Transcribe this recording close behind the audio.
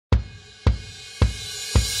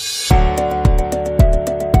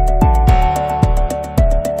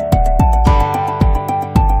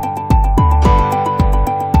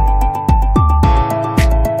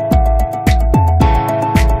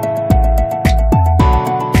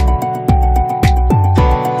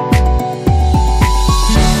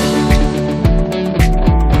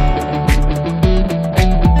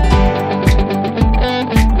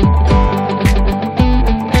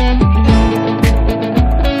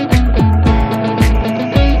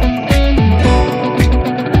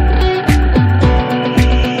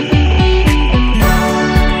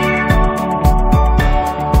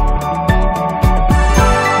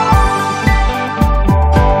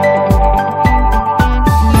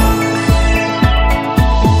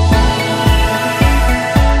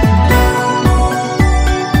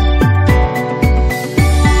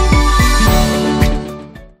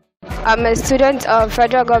I'm a student of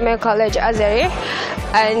Federal Government College Azare,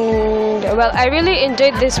 and well, I really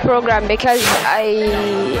enjoyed this program because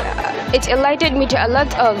it enlightened me to a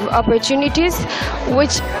lot of opportunities,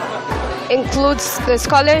 which includes the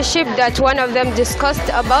scholarship that one of them discussed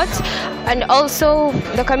about, and also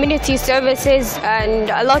the community services and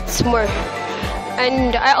a lot more.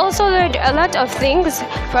 And I also learned a lot of things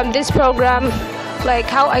from this program, like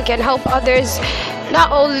how I can help others,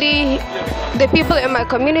 not only the people in my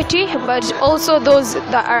community, but also those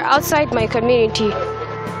that are outside my community.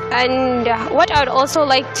 And what I would also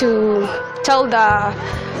like to tell the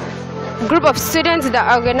group of students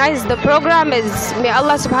that organized the program is, may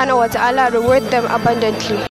Allah subhanahu wa ta'ala reward them abundantly.